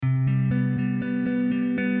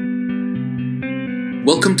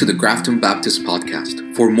Welcome to the Grafton Baptist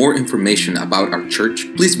Podcast. For more information about our church,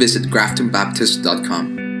 please visit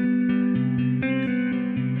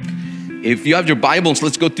graftonbaptist.com. If you have your Bibles,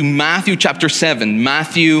 let's go to Matthew chapter 7.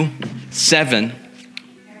 Matthew 7.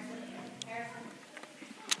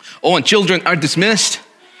 Oh, and children are dismissed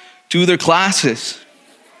to their classes.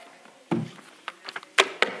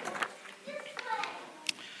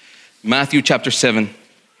 Matthew chapter 7.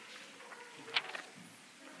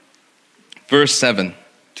 Verse 7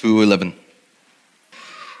 to 11.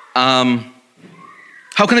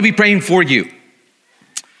 How can I be praying for you?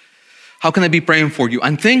 How can I be praying for you?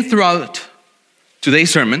 And think throughout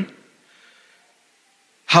today's sermon,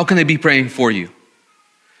 how can I be praying for you?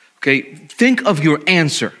 Okay, think of your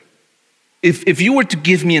answer. If you were to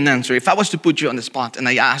give me an answer, if I was to put you on the spot and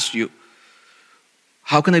I asked you,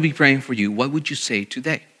 how can I be praying for you? What would you say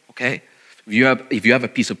today? Okay, if you have a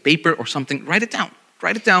piece of paper or something, write it down.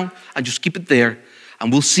 Write it down and just keep it there.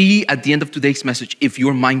 And we'll see at the end of today's message if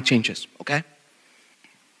your mind changes, okay?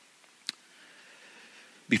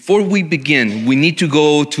 Before we begin, we need to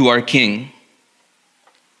go to our King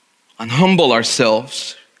and humble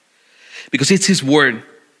ourselves because it's His word.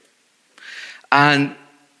 And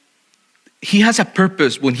He has a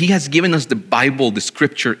purpose. When He has given us the Bible, the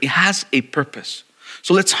scripture, it has a purpose.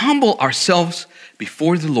 So let's humble ourselves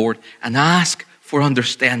before the Lord and ask for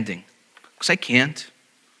understanding. Because I can't.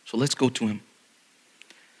 So let's go to Him.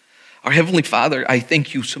 Our Heavenly Father, I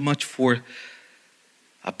thank You so much for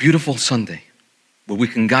a beautiful Sunday where we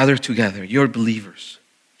can gather together, Your believers,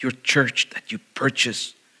 Your church that You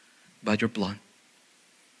purchased by Your blood.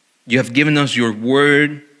 You have given us Your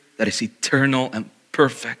word that is eternal and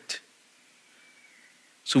perfect.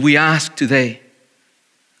 So we ask today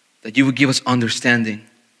that You would give us understanding,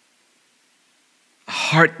 a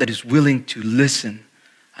heart that is willing to listen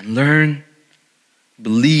and learn,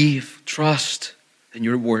 believe, trust in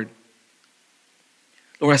Your word.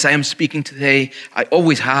 Lord, as I am speaking today, I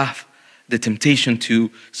always have the temptation to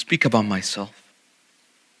speak about myself,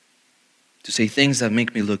 to say things that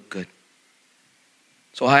make me look good.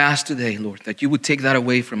 So I ask today, Lord, that You would take that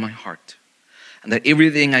away from my heart, and that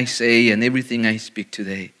everything I say and everything I speak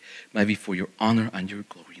today might be for Your honor and Your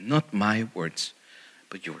glory, not my words,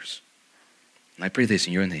 but Yours. And I pray this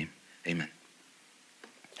in Your name. Amen.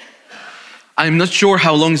 I'm not sure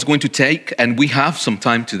how long it's going to take, and we have some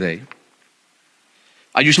time today.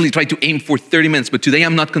 I usually try to aim for 30 minutes, but today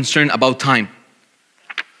I'm not concerned about time.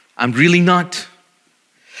 I'm really not.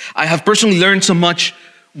 I have personally learned so much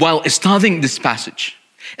while studying this passage.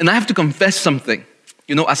 And I have to confess something.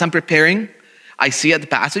 You know, as I'm preparing, I see at the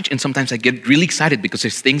passage, and sometimes I get really excited because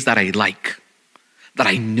there's things that I like, that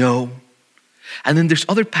I know. And then there's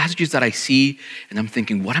other passages that I see, and I'm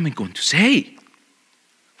thinking, what am I going to say?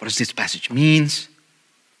 What does this passage mean?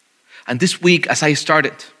 And this week, as I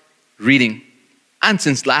started reading, and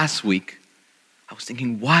since last week, I was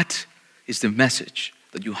thinking, what is the message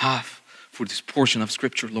that You have for this portion of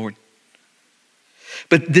Scripture, Lord?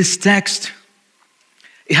 But this text,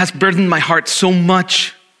 it has burdened my heart so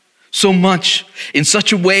much, in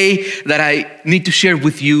such a way that I need to share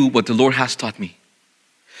with you what the Lord has taught me.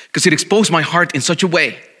 Because it exposed my heart in such a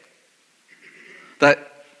way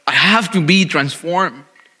that I have to be transformed.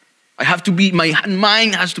 My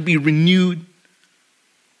mind has to be renewed.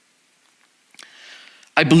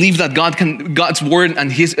 I believe that God's word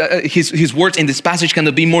and his words in this passage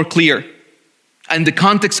cannot be more clear. And in the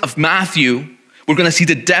context of Matthew, we're going to see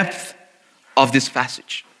the depth of this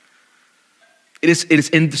passage. It is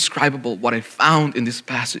indescribable what I found in this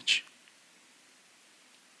passage.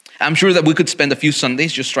 I'm sure that we could spend a few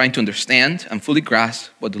Sundays just trying to understand and fully grasp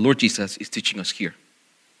what the Lord Jesus is teaching us here.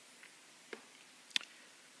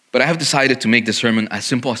 But I have decided to make the sermon as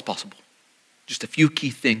simple as possible. Just a few key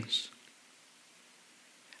things.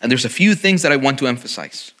 And there's a few things that I want to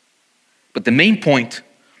emphasize. But the main point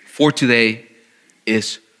for today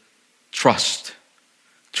is trust.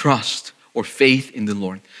 Trust or faith in the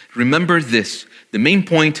Lord. Remember this. The main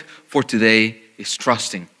point for today is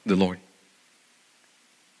trusting the Lord.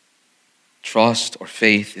 Trust or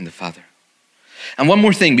faith in the Father. And one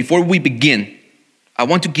more thing, before we begin, I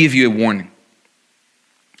want to give you a warning.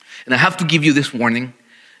 And I have to give you this warning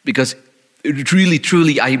because really,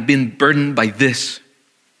 truly, I've been burdened by this.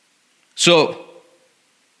 So,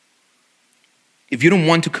 if you don't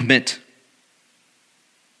want to commit,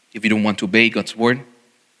 if you don't want to obey God's word,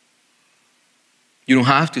 you don't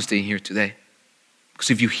have to stay here today.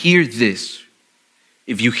 Because if you hear this,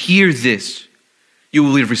 you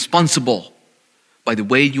will be responsible by the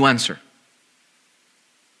way you answer.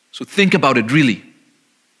 So think about it really.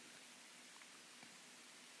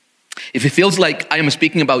 If it feels like I am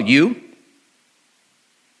speaking about you,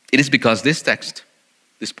 It is because this text,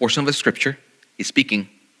 this portion of the scripture, is speaking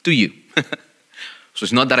to you. So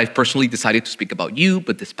it's not that I've personally decided to speak about you,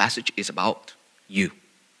 but this passage is about you.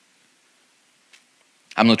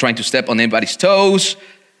 I'm not trying to step on anybody's toes,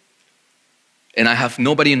 and I have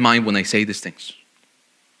nobody in mind when I say these things.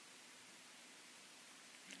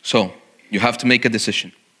 So you have to make a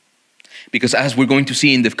decision. Because as we're going to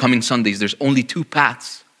see in the coming Sundays, there's only two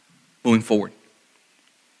paths moving forward.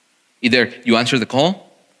 Either you answer the call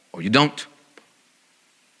or you don't.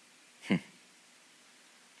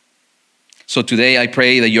 So today I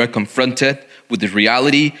pray that you are confronted with the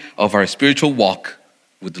reality of our spiritual walk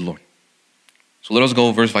with the Lord. So let us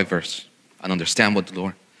go verse by verse and understand what the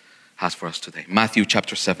Lord has for us today. Matthew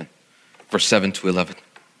chapter 7, verse 7 to 11.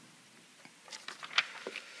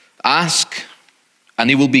 Ask,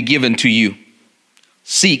 and it will be given to you.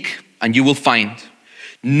 Seek, and you will find.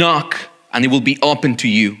 Knock, and it will be opened to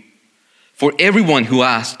you. For everyone who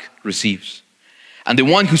asks receives, and the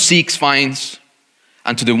one who seeks finds,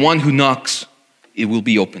 and to the one who knocks it will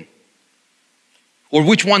be open. Or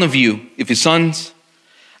which one of you, if his sons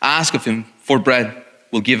ask of him for bread,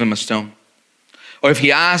 will give him a stone? Or if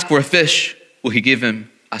he asks for a fish, will he give him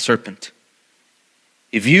a serpent?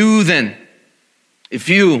 If you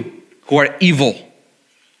who are evil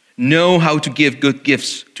know how to give good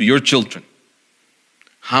gifts to your children,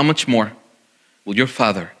 how much more will your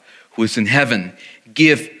Father who is in heaven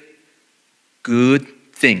give good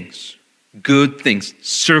things? Good things.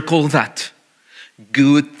 Circle that.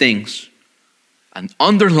 Good things. And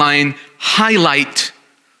underline, highlight,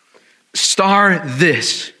 star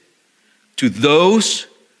this, to those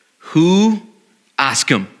who ask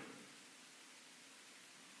him.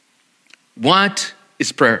 What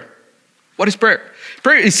is prayer? What is prayer?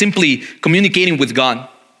 Prayer is simply communicating with God.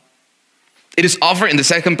 It is offered in the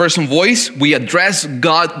second person voice. We address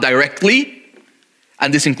God directly.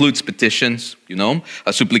 And this includes petitions,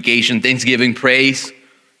 a supplication, thanksgiving, praise,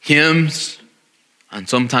 hymns, and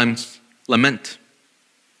sometimes lament.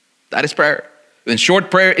 That is prayer. In short,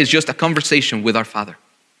 prayer is just a conversation with our Father,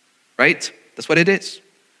 right? That's what it is.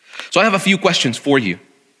 So I have a few questions for you.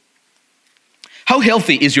 How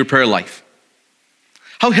healthy is your prayer life?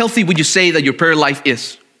 How healthy would you say that your prayer life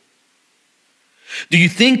is? Do you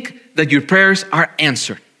think that your prayers are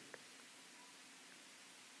answered?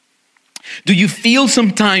 Do you feel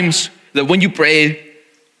sometimes that when you pray,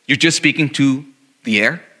 you're just speaking to the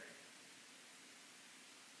air?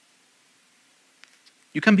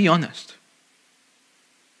 You can be honest.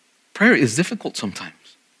 Prayer is difficult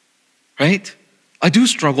sometimes, right? I do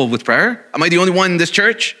struggle with prayer. Am I the only one in this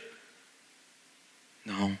church?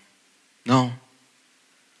 No.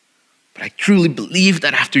 But I truly believe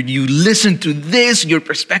that after you listen to this, your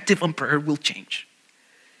perspective on prayer will change.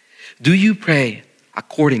 Do you pray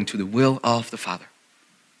according to the will of the Father?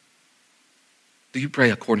 Do you pray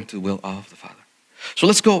according to the will of the Father? So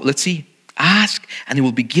let's go. Let's see. Ask, and it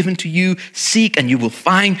will be given to you. Seek, and you will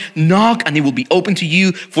find. Knock, and it will be open to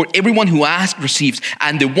you. For everyone who asks receives,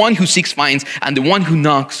 and the one who seeks finds, and the one who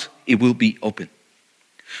knocks, it will be open.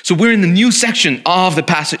 So we're in the new section of the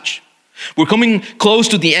passage. We're coming close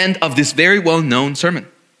to the end of this very well-known sermon,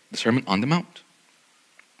 the Sermon on the Mount.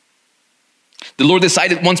 The Lord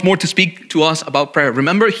decided once more to speak to us about prayer.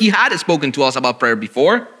 Remember, he had spoken to us about prayer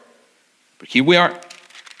before, but here we are.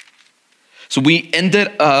 So we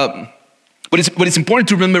ended, but it's important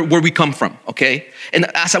to remember where we come from, okay? And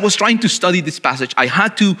as I was trying to study this passage, I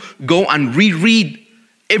had to go and reread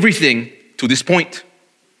everything to this point.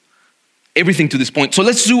 Everything to this point. So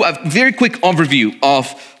let's do a very quick overview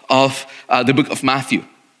of the book of Matthew.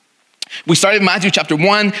 We started Matthew chapter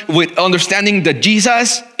 1 with understanding that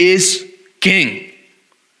Jesus is king.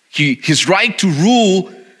 His right to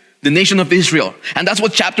rule the nation of Israel. And that's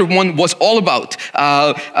what chapter 1 was all about.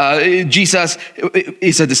 Jesus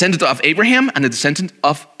is a descendant of Abraham and a descendant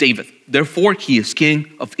of David. Therefore, he is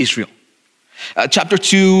king of Israel. Chapter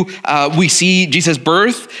 2, we see Jesus'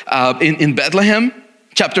 birth in Bethlehem.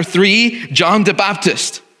 Chapter 3, John the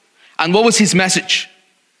Baptist. And what was his message?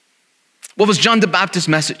 What was John the Baptist's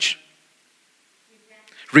message?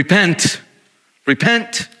 Repent.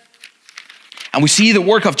 Repent. And we see the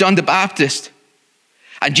work of John the Baptist.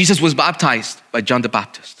 And Jesus was baptized by John the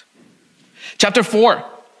Baptist. Chapter 4,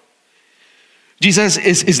 Jesus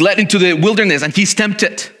is led into the wilderness and he's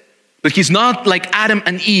tempted. But he's not like Adam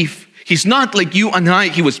and Eve. He's not like you and I.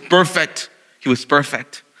 He was perfect. He was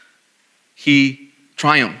perfect. He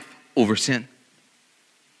triumphed over sin.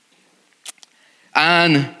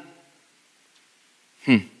 And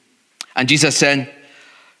Jesus said,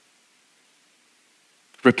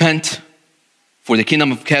 repent, for the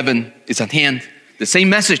kingdom of heaven is at hand. The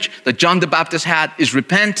same message that John the Baptist had is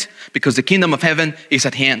repent because the kingdom of heaven is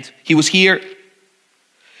at hand. He was here.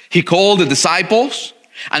 He called the disciples.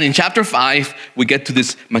 And in chapter 5, we get to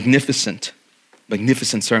this magnificent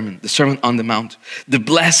sermon, the Sermon on the Mount. The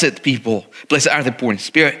blessed people, blessed are the poor in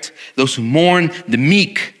spirit, those who mourn, the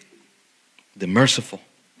meek, the merciful,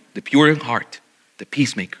 the pure in heart, the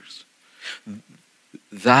peacemakers.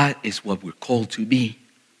 That is what we're called to be.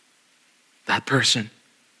 That person,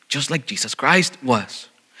 just like Jesus Christ was.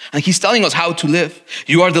 And he's telling us how to live.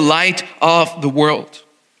 You are the light of the world.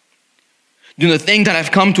 Do not think that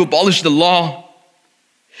I've come to abolish the law.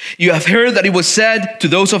 You have heard that it was said to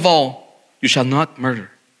those of all, you shall not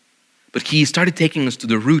murder. But he started taking us to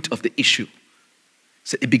the root of the issue.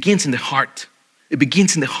 So it begins in the heart. It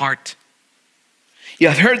begins in the heart. You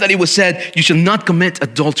have heard that it was said, you shall not commit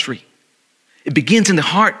adultery. It begins in the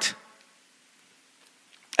heart.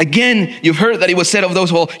 Again, you've heard that it was said of those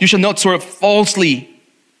of all, you shall not swear falsely.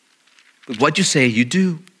 But what you say, you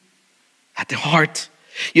do at the heart.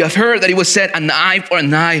 You have heard that it was said, an eye for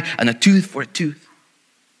an eye and a tooth for a tooth.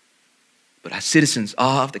 But as citizens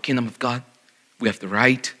of the kingdom of God, we have the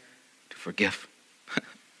right to forgive.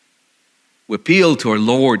 We appeal to our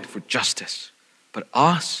Lord for justice. But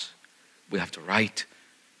us, we have the right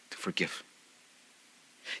to forgive.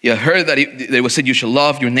 You have heard that it was said, you shall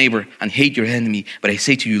love your neighbor and hate your enemy. But I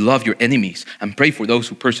say to you, love your enemies and pray for those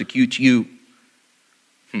who persecute you.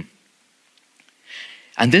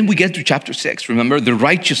 And then we get to chapter 6. Remember, the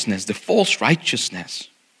righteousness, the false righteousness.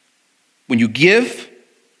 When you give,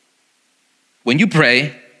 when you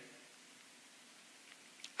pray,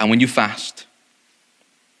 and when you fast,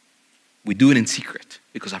 we do it in secret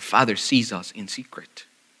because our Father sees us in secret.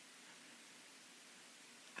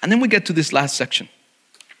 And then we get to this last section.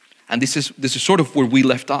 And this is sort of where we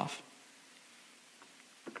left off.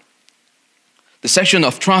 The section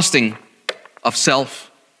of trusting of self.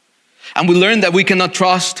 And we learned that we cannot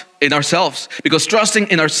trust in ourselves because trusting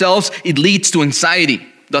in ourselves, it leads to anxiety,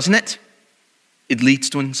 doesn't it? It leads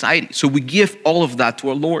to anxiety. So we give all of that to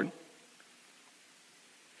our Lord.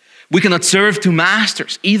 We cannot serve two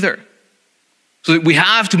masters either. So we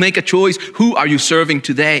have to make a choice. Who are you serving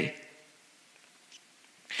today?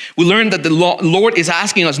 We learned that the Lord is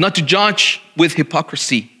asking us not to judge with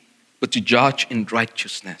hypocrisy, but to judge in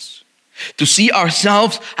righteousness. To see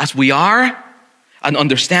ourselves as we are and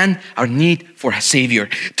understand our need for a Savior.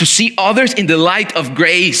 To see others in the light of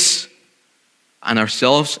grace and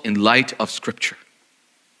ourselves in light of Scripture.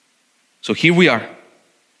 So here we are.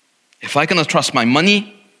 If I cannot trust my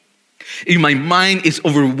money, if my mind is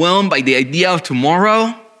overwhelmed by the idea of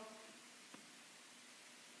tomorrow,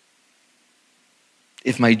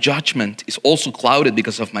 if my judgment is also clouded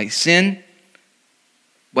because of my sin,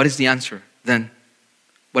 what is the answer then?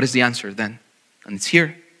 What is the answer then? And it's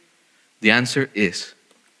here. The answer is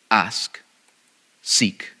ask,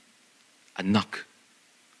 seek, and knock.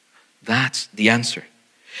 That's the answer.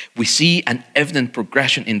 We see an evident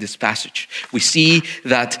progression in this passage. We see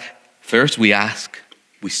that first we ask,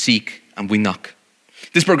 we seek, and we knock.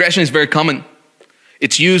 This progression is very common.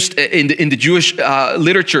 It's used in the Jewish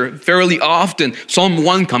literature fairly often. Psalm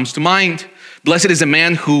 1 comes to mind. Blessed is the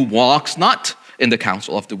man who walks not in the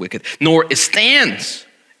counsel of the wicked, nor stands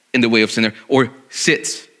in the way of sinner, or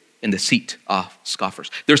sits in the seat of scoffers.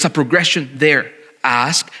 There's a progression there.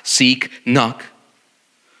 Ask, seek, knock.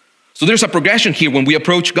 So there's a progression here when we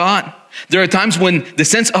approach God. There are times when the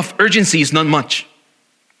sense of urgency is not much.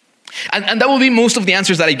 And that will be most of the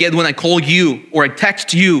answers that I get when I call you or I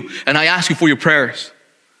text you and I ask you for your prayers.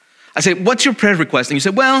 I say, what's your prayer request? And you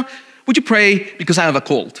say, well, would you pray because I have a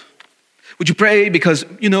cold? Would you pray because,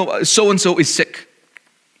 so-and-so is sick?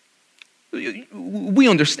 We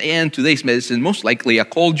understand today's medicine, most likely a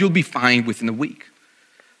cold, you'll be fine within a week.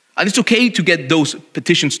 And it's okay to get those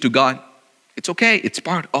petitions to God. It's okay, it's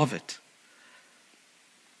part of it.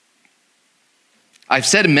 I've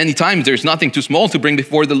said many times, there's nothing too small to bring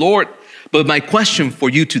before the Lord. But my question for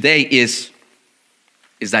you today is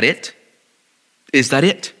that it? Is that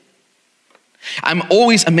it? I'm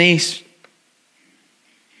always amazed.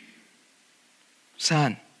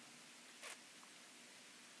 Son.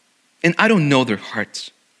 And I don't know their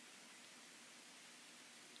hearts.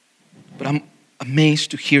 But I'm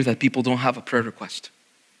amazed to hear that people don't have a prayer request.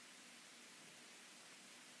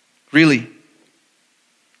 Really?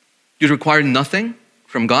 You require nothing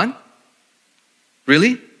from God?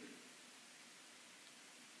 Really?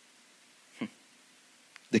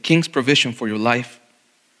 The King's provision for your life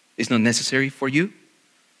is not necessary for you?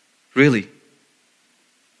 Really?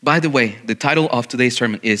 By the way, the title of today's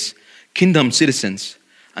sermon is Kingdom Citizens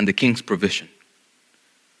and the King's Provision.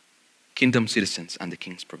 Kingdom Citizens and the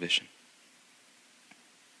King's Provision.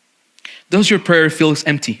 Does your prayer feel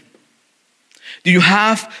empty? Do you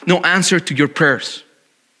have no answer to your prayers?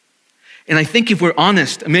 And I think if we're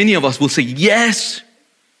honest, many of us will say, yes,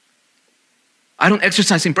 I don't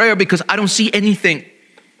exercise in prayer because I don't see anything.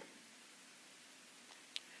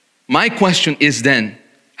 My question is then,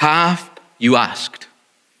 have you asked?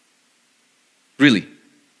 Really?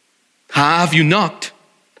 Have you knocked?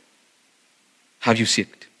 Have you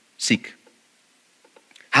seek?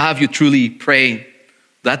 Have you truly prayed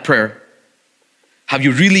that prayer? Have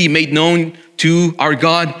you really made known to our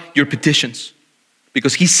God your petitions?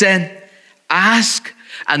 Because he said, ask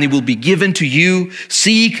and it will be given to you.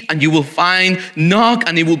 Seek and you will find. Knock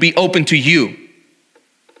and it will be open to you.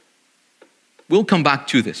 We'll come back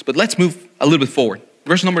to this, but let's move a little bit forward.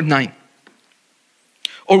 Verse number 9.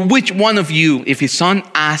 Or which one of you, if his son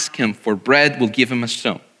asks him for bread, will give him a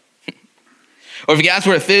stone? Or if he asks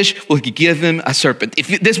for a fish, will he give him a serpent? If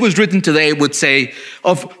this was written today, it would say,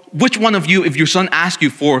 of which one of you, if your son asks you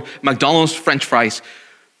for McDonald's French fries,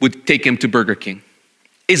 would take him to Burger King?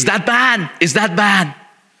 Is that bad? Is that bad?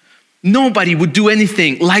 Nobody would do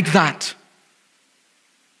anything like that.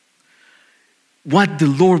 What the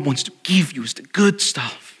Lord wants to give you is the good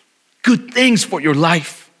stuff, good things for your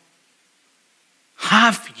life.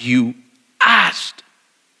 Have you asked?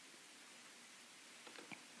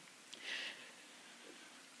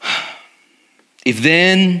 If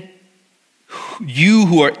then you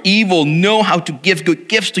who are evil know how to give good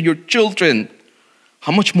gifts to your children,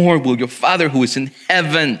 how much more will your Father who is in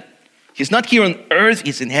heaven, he's not here on earth,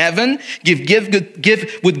 he's in heaven,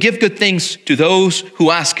 would give good things to those who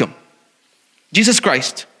ask him. Jesus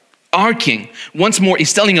Christ, our King, once more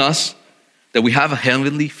is telling us that we have a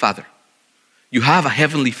heavenly Father. You have a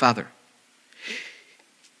heavenly Father.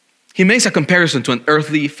 He makes a comparison to an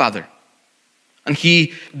earthly father. And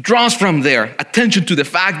he draws from there attention to the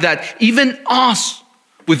fact that even us,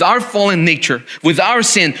 with our fallen nature, with our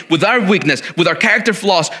sin, with our weakness, with our character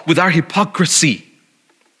flaws, with our hypocrisy,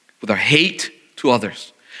 with our hate to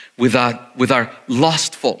others, with our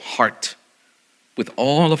lustful heart, with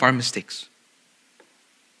all of our mistakes,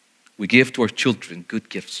 we give to our children good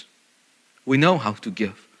gifts. We know how to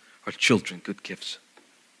give our children good gifts.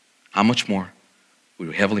 How much more will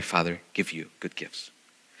your Heavenly Father give you good gifts?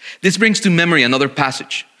 This brings to memory another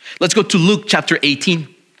passage. Let's go to Luke chapter 18.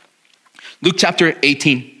 Luke chapter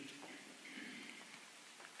 18.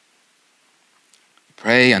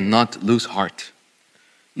 Pray and not lose heart.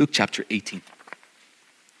 Luke chapter 18.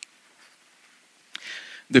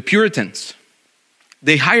 The Puritans,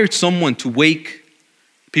 they hired someone to wake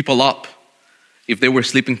people up if they were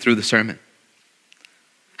sleeping through the sermon.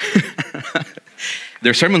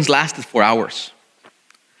 Their sermons lasted for hours.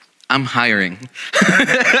 I'm hiring.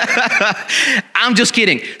 I'm just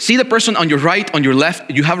kidding. See the person on your right, on your left,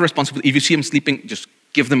 you have a responsibility. If you see him sleeping, just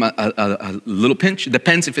give them a little pinch. It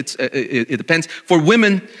depends if it depends. For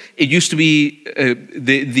women, it used to be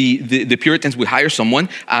the Puritans would hire someone.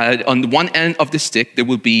 On the one end of the stick, there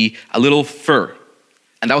would be a little fur.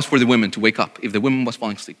 And that was for the women to wake up if the woman was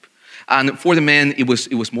falling asleep. And for the men, it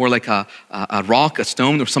was more like a rock, a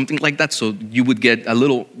stone, or something like that. So you would get a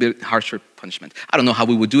little bit harsher punishment. I don't know how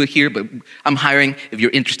we would do it here, but I'm hiring. If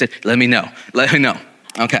you're interested, let me know. Let me know.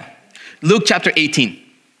 Okay. Luke chapter 18.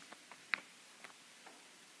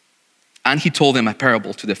 And he told them a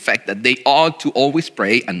parable to the effect that they ought to always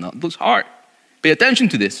pray and not lose heart. Pay attention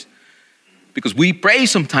to this. Because we pray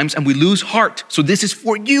sometimes and we lose heart. So this is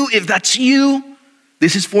for you. If that's you,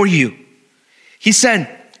 this is for you. He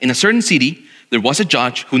said, in a certain city, there was a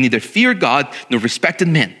judge who neither feared God nor respected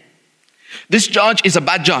men. This judge is a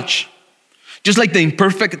bad judge. Just like the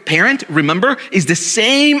imperfect parent, remember, is the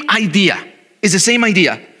same idea. It's the same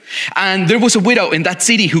idea. And there was a widow in that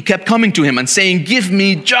city who kept coming to him and saying, give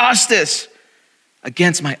me justice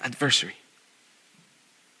against my adversary.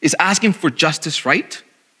 Is asking for justice right?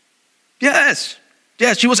 Yes.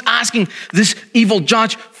 Yes, she was asking this evil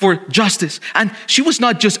judge for justice. And she was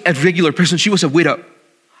not just a regular person, she was a widow.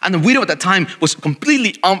 And the widow at that time was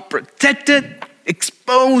completely unprotected,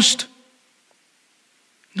 exposed.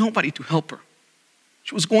 Nobody to help her.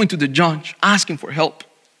 She was going to the judge, asking for help.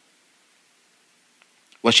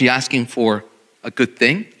 Was she asking for a good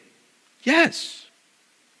thing? Yes.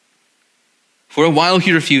 For a while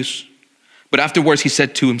he refused, but afterwards he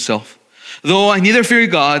said to himself, though I neither fear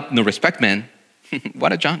God nor respect men,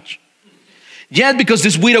 what a judge. Yet because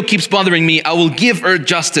this widow keeps bothering me, I will give her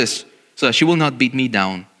justice so that she will not beat me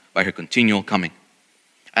down by her continual coming.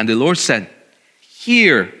 And the Lord said,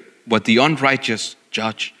 hear what the unrighteous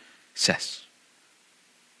judge says.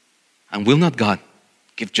 And will not God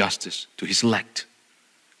give justice to his elect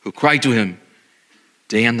who cry to him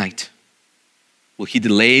day and night? will he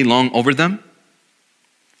delay long over them?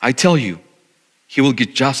 I tell you, he will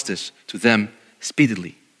give justice to them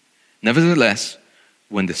speedily. Nevertheless,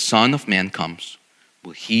 when the Son of Man comes,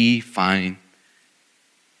 will he find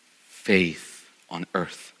faith on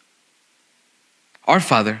earth? Our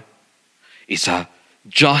Father is a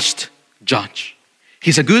just judge.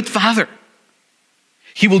 He's a good Father.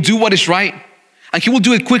 He will do what is right, and he will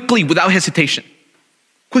do it quickly without hesitation.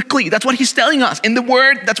 Quickly, that's what he's telling us. In the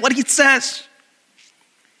Word, that's what he says.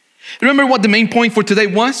 Remember what the main point for today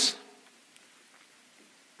was?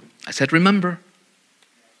 I said, remember.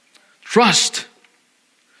 Trust.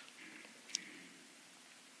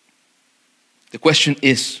 The question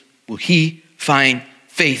is, will he find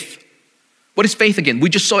faith? What is faith again? We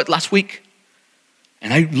just saw it last week.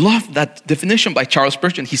 And I love that definition by Charles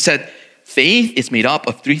Spurgeon. He said, faith is made up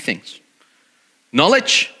of three things: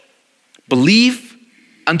 knowledge, belief,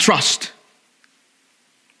 and trust.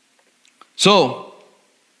 So,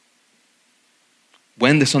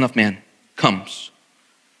 when the Son of Man comes,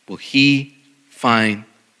 will he find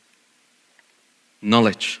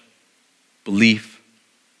knowledge, belief,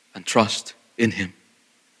 and trust in him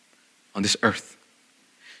on this earth?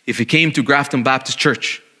 If he came to Grafton Baptist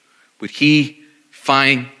Church, would he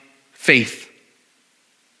find faith?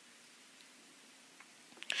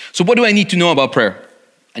 So what do I need to know about prayer?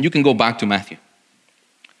 And you can go back to Matthew.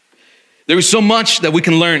 There is so much that we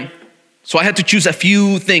can learn. So I had to choose a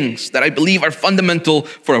few things that I believe are fundamental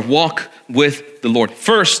for a walk with the Lord.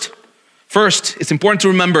 First, it's important to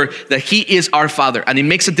remember that he is our Father, and it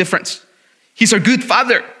makes a difference. He's our good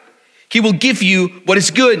Father. He will give you what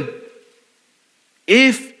is good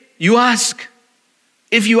if you ask.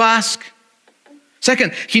 If you ask.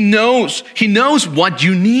 Second, he knows what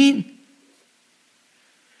you need.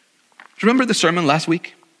 Remember the sermon last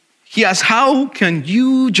week? He asked, how can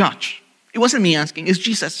you judge? It wasn't me asking, it's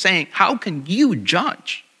Jesus saying, how can you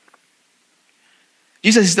judge?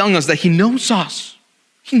 Jesus is telling us that he knows us.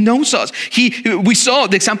 He knows us. We saw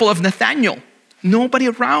the example of Nathanael. Nobody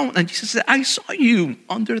around. And Jesus said, I saw you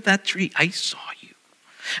under that tree. I saw you.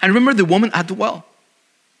 And remember the woman at the well.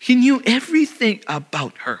 He knew everything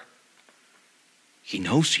about her. He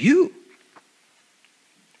knows you.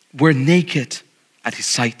 We're naked at his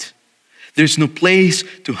sight. There's no place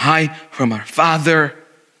to hide from our Father.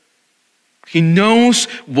 He knows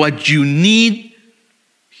what you need.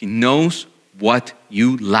 He knows what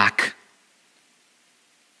you lack.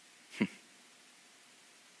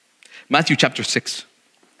 Matthew chapter 6.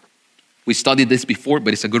 We studied this before,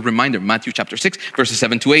 but it's a good reminder. Matthew chapter 6, verses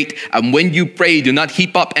 7 to 8. And when you pray, do not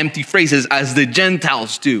heap up empty phrases as the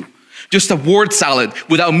Gentiles do. Just a word salad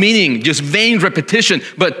without meaning, just vain repetition.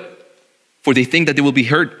 But for they think that they will be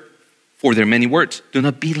heard for their many words. Do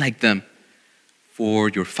not be like them, for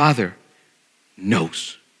your Father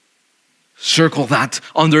knows. Circle that,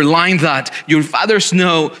 underline that. Your Father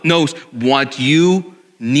knows what you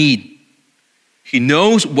need. He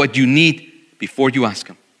knows what you need before you ask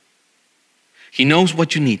him. He knows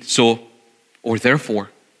what you need. Therefore,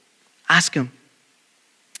 ask him.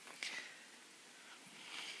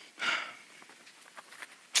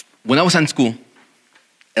 When I was in school,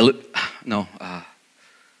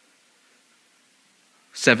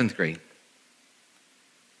 7th grade,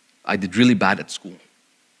 I did really bad at school.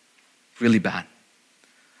 Really bad.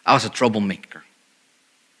 I was a troublemaker.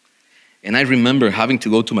 And I remember having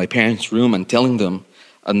to go to my parents' room and telling them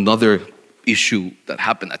another issue that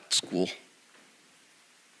happened at school.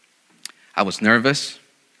 I was nervous,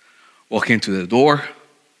 walking to the door,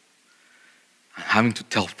 and having to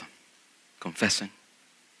tell them, confessing.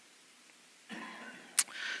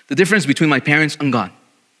 The difference between my parents and God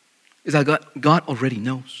is that God already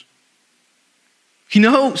knows. He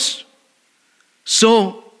knows.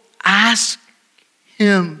 So ask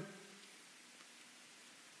him.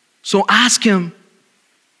 So ask him.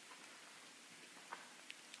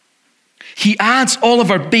 He adds all of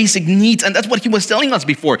our basic needs, and that's what he was telling us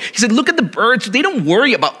before. He said, look at the birds. They don't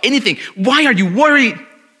worry about anything. Why are you worried?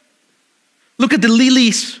 Look at the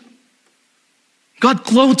lilies. God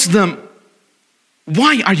clothes them.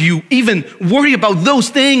 Why are you even worried about those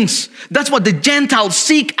things? That's what the Gentiles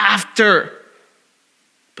seek after.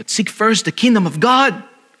 But seek first the kingdom of God.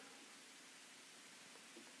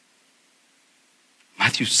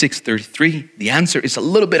 Matthew 6:33, the answer is a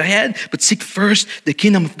little bit ahead, but seek first the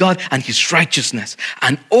kingdom of God and his righteousness.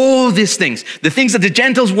 And all these things, the things that the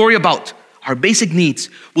Gentiles worry about, our basic needs,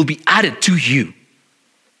 will be added to you.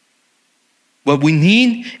 What we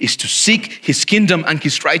need is to seek his kingdom and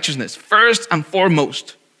his righteousness first and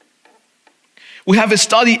foremost. We have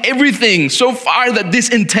studied everything so far that this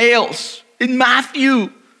entails in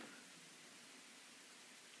Matthew.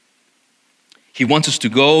 He wants us to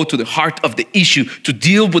go to the heart of the issue, to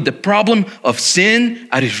deal with the problem of sin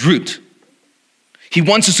at its root. He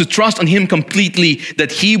wants us to trust on Him completely,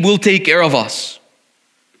 that He will take care of us.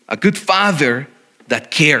 A good Father that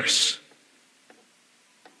cares.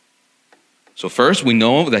 So first, we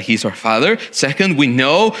know that He's our Father. Second, we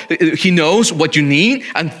know He knows what you need.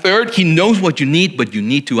 And third, He knows what you need, but you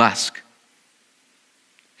need to ask.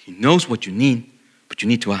 He knows what you need, but you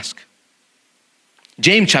need to ask.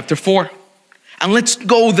 James chapter 4. And let's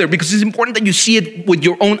go there because it's important that you see it with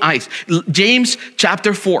your own eyes. James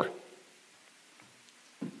chapter 4.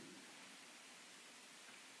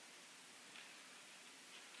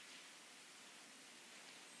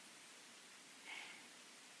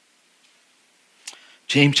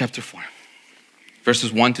 James chapter 4,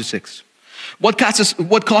 verses 1 to 6. What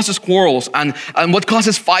causes quarrels and what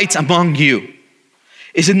causes fights among you?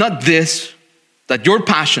 Is it not this, that your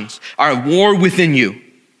passions are at war within you?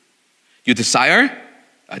 You desire,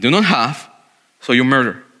 I do not have, so you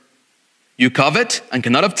murder. You covet and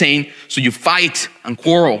cannot obtain, so you fight and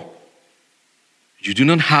quarrel. You do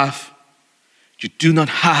not have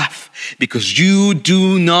because you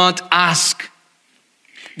do not ask.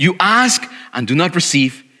 You ask and do not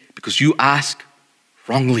receive because you ask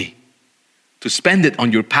wrongly, to spend it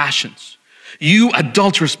on your passions. You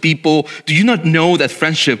adulterous people, do you not know that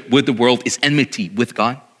friendship with the world is enmity with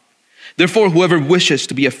God? Therefore, whoever wishes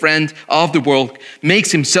to be a friend of the world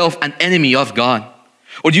makes himself an enemy of God.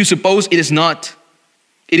 Or do you suppose it is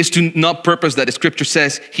to not purpose that the scripture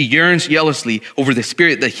says He yearns jealously over the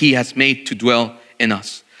Spirit that He has made to dwell in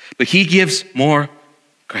us. But He gives more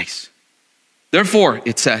grace. Therefore,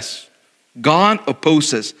 it says, God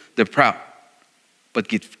opposes the proud, but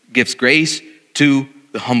gives grace to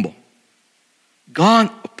the humble.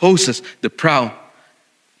 God opposes the proud,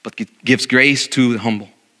 but gives grace to the humble.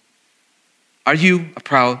 Are you a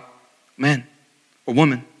proud man or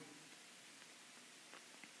woman?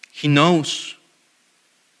 He knows.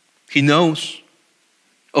 He knows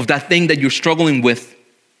of that thing that you're struggling with.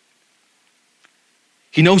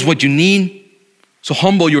 He knows what you need. So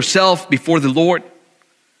humble yourself before the Lord.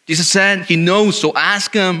 Jesus said He knows, so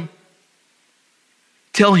ask Him.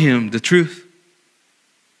 Tell Him the truth.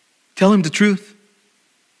 Tell Him the truth.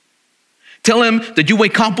 Tell Him that you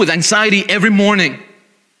wake up with anxiety every morning.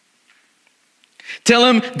 Tell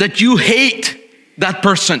Him that you hate that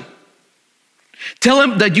person. Tell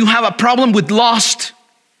Him that you have a problem with lust.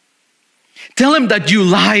 Tell Him that you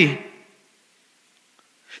lie.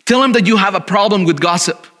 Tell Him that you have a problem with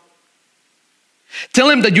gossip. Tell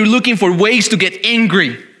Him that you're looking for ways to get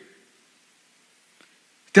angry.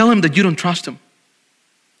 Tell Him that you don't trust Him.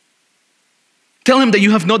 Tell Him that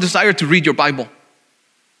you have no desire to read your Bible.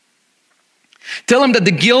 Tell Him that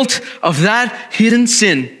the guilt of that hidden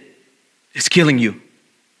sin is killing you.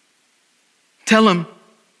 Tell Him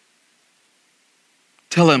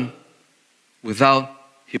without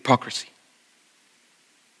hypocrisy.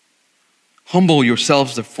 Humble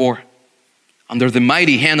yourselves, therefore, under the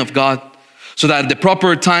mighty hand of God, so that at the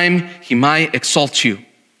proper time He might exalt you,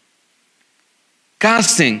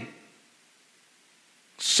 casting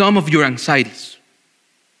some of your anxieties,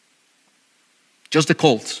 just the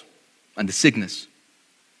colds and the sickness.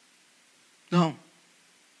 No.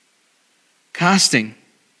 Casting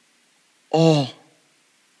all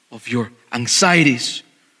of your anxieties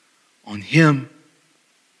on Him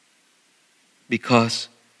because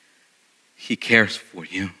He cares for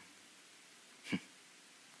you.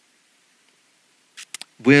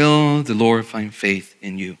 Will the Lord find faith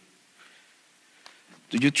in you?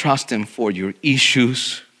 Do you trust Him for your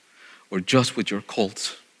issues or just with your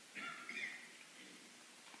colds?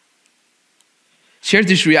 Share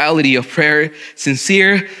this reality of prayer,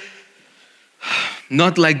 sincere,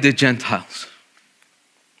 not like the Gentiles.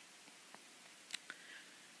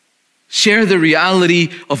 Share the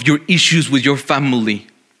reality of your issues with your family.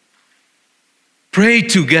 Pray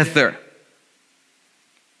together.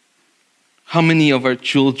 How many of our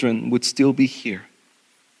children would still be here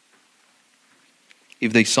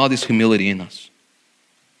if they saw this humility in us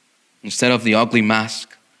instead of the ugly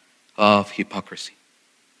mask of hypocrisy?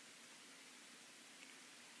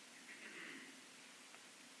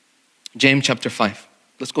 James chapter 5.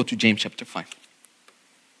 Let's go to James chapter 5.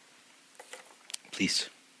 Please.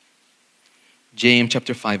 James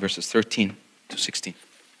chapter 5, verses 13 to 16.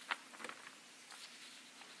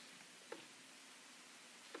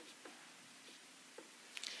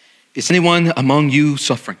 Is anyone among you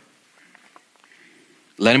suffering?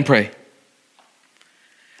 Let him pray.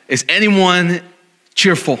 Is anyone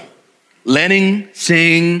cheerful? Let him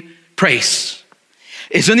sing praise.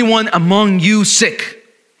 Is anyone among you sick?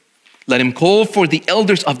 Let him call for the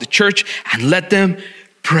elders of the church and let them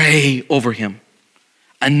pray over him,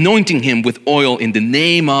 anointing him with oil in the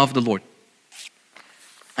name of the Lord.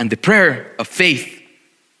 And the prayer of faith,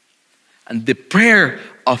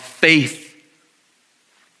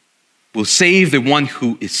 will save the one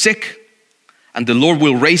who is sick, and the Lord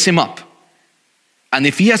will raise him up. And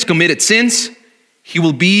if he has committed sins, he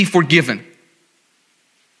will be forgiven.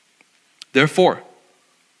 Therefore,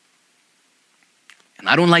 and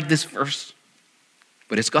I don't like this verse,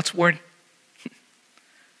 but it's God's word.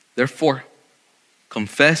 Therefore,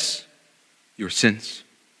 confess your sins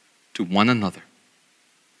to one another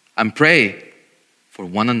and pray for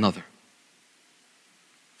one another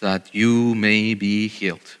that you may be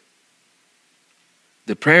healed.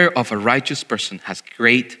 The prayer of a righteous person has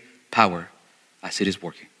great power as it is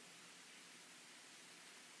working.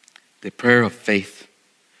 The prayer of faith,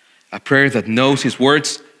 a prayer that knows his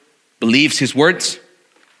words, believes his words,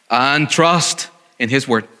 and trusts in his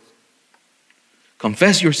word.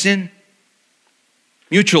 Confess your sin.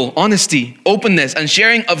 Mutual honesty, openness, and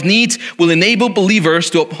sharing of needs will enable believers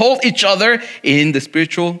to uphold each other in the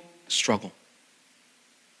spiritual struggle.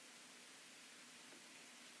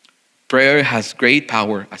 Prayer has great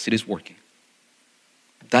power as it is working.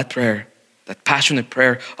 That prayer, that passionate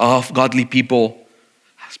prayer of godly people,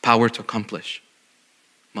 has power to accomplish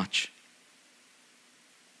much.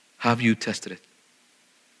 Have you tested it?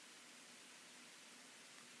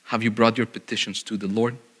 Have you brought your petitions to the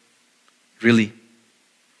Lord? Really?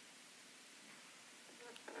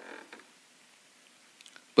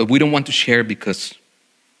 But we don't want to share because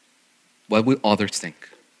what will others think,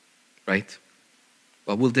 right?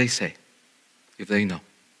 What will they say if they know?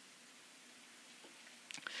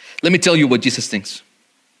 Let me tell you what Jesus thinks.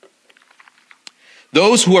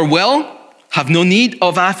 Those who are well have no need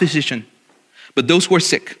of a physician, but those who are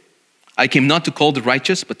sick. I came not to call the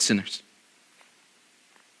righteous, but sinners.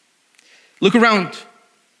 Look around.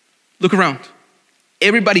 Look around.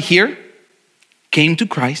 Everybody here came to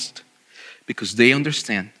Christ because they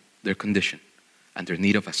understand their condition and their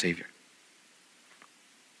need of a Savior.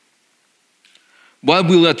 What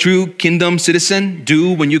will a true kingdom citizen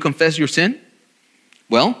do when you confess your sin?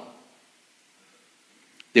 Well,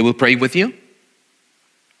 they will pray with you.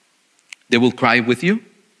 They will cry with you.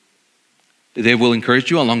 They will encourage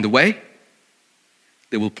you along the way.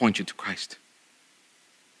 They will point you to Christ.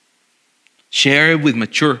 Share with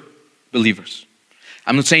mature believers.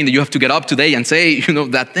 I'm not saying that you have to get up today and say,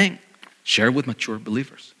 that thing. Share with mature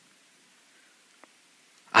believers.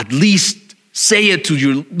 At least say it to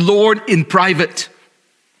your Lord in private.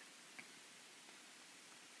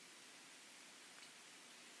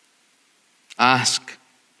 Ask,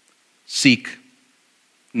 seek,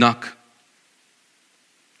 knock.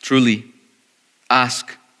 Truly,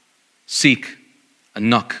 ask, seek, and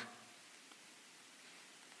knock.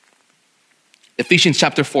 Ephesians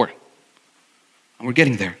chapter 4. And we're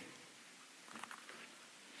getting there.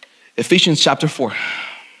 Ephesians chapter 4.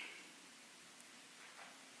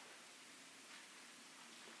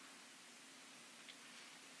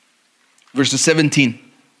 Verses 17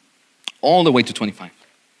 all the way to 25.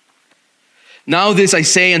 Now this I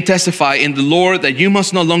say and testify in the Lord that you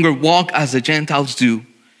must no longer walk as the Gentiles do,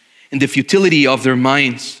 in the futility of their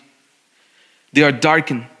minds. They are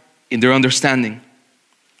darkened in their understanding,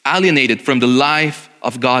 alienated from the life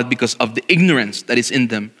of God because of the ignorance that is in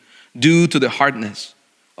them, due to the hardness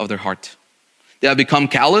of their heart. They have become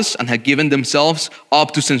callous and have given themselves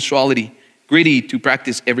up to sensuality, greedy to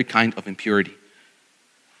practice every kind of impurity.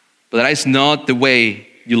 But that is not the way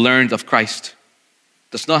you learned of Christ.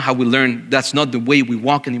 That's not how we learn. That's not the way we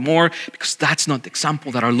walk anymore, because that's not the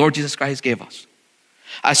example that our Lord Jesus Christ gave us.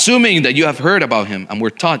 Assuming that you have heard about him and were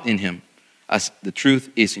taught in him, as the truth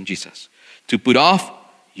is in Jesus, to put off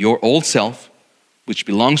your old self, which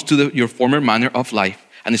belongs to your former manner of life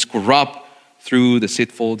and is corrupt through the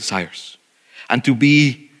deceitful desires, and to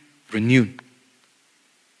be renewed.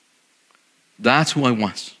 That's who I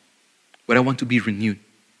was. But I want to be renewed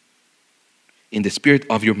in the spirit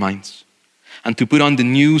of your minds, and to put on the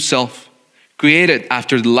new self, created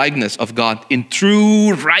after the likeness of God in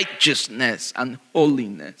true righteousness and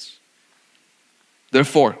holiness.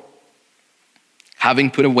 Therefore,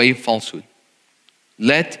 having put away falsehood,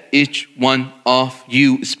 let each one of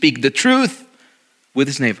you speak the truth with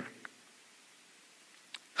his neighbor.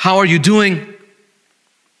 How are you doing?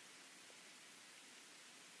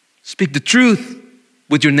 Speak the truth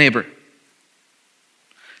with your neighbor.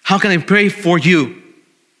 How can I pray for you?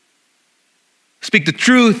 Speak the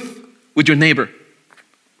truth with your neighbor.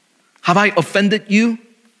 Have I offended you?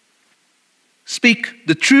 Speak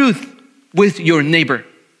the truth with your neighbor.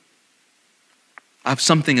 I have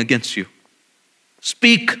something against you.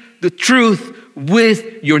 Speak the truth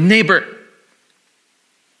with your neighbor.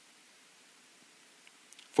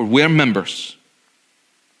 For we are members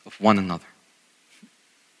of one another.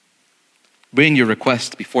 Bring your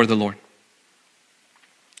request before the Lord.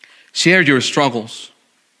 Share your struggles,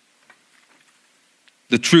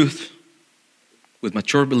 the truth, with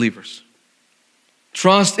mature believers.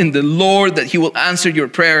 Trust in the Lord that He will answer your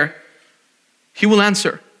prayer. He will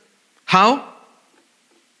answer. How?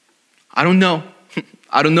 I don't know.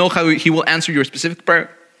 I don't know how He will answer your specific prayer.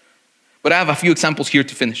 But I have a few examples here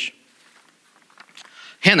to finish.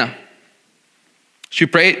 Hannah, she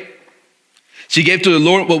prayed. She gave to the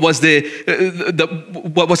Lord what was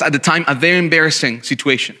what was at the time a very embarrassing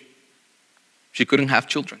situation. She couldn't have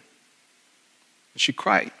children. She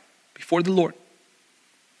cried before the Lord.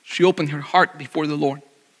 She opened her heart before the Lord.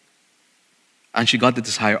 And she got the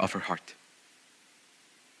desire of her heart.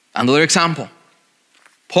 Another example,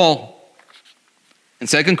 Paul. In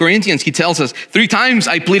 2 Corinthians, he tells us, 3 times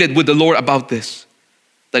I pleaded with the Lord about this,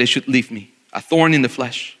 that He should leave me, a thorn in the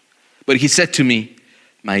flesh. But He said to me,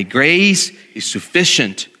 my grace is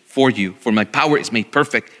sufficient for you, for my power is made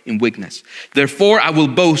perfect in weakness. Therefore, I will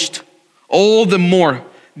boast all the more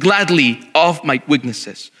gladly of my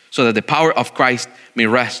weaknesses, so that the power of Christ may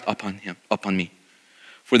rest upon me.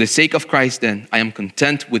 For the sake of Christ, then, I am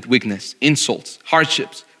content with weakness, insults,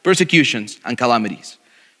 hardships, persecutions, and calamities.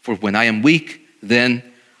 For when I am weak, then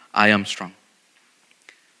I am strong.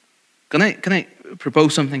 Can I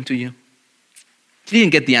propose something to you? He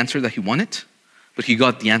didn't get the answer that he wanted, but he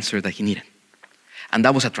got the answer that he needed. And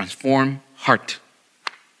that was a transformed heart.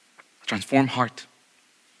 A transformed heart.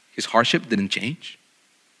 His hardship didn't change,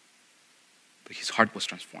 but his heart was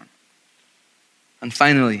transformed. And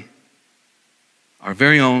finally, our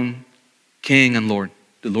very own King and Lord,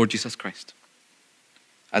 the Lord Jesus Christ.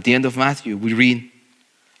 At the end of Matthew, we read,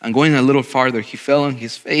 and going a little farther, he fell on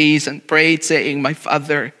his face and prayed, saying, my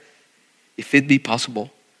Father, if it be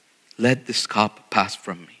possible, let this cup pass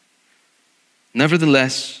from me.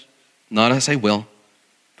 Nevertheless, not as I will,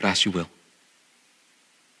 but as you will.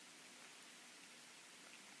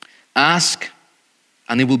 Ask,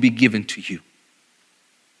 and it will be given to you.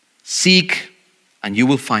 Seek, and you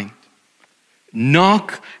will find.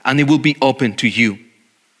 Knock, and it will be open to you.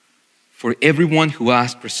 For everyone who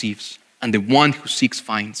asks receives, and the one who seeks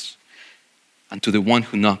finds, and to the one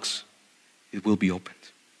who knocks, it will be opened.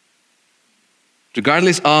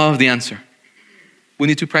 Regardless of the answer, we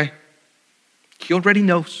need to pray. He already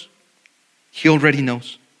knows. He already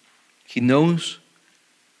knows. He knows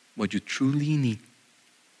what you truly need.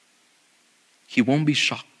 He won't be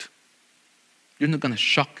shocked. You're not going to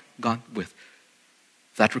shock God with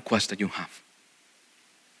that request that you have.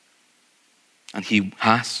 And He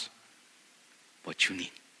has what you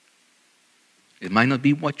need. It might not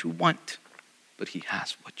be what you want, but He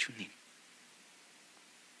has what you need.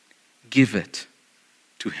 Give it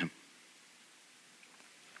to Him.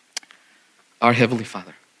 Our Heavenly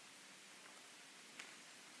Father,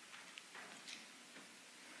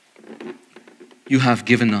 You have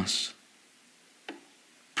given us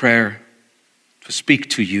prayer to speak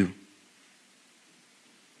to You,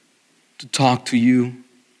 to talk to You,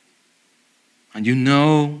 and You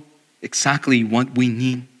know exactly what we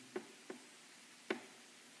need.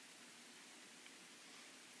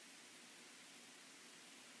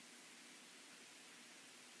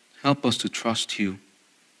 Help us to trust You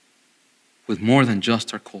with more than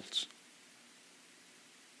just our cults,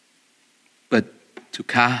 but to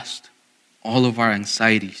cast all of our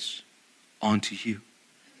anxieties onto You,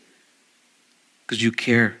 because You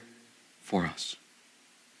care for us.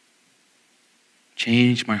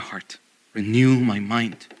 Change my heart, renew my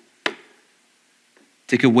mind.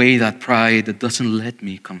 Take away that pride that doesn't let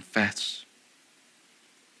me confess,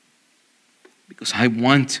 because I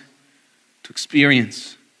want to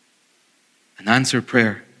experience an answered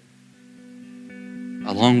prayer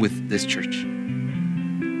along with this church.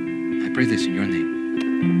 I pray this in Your name.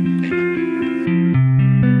 Amen.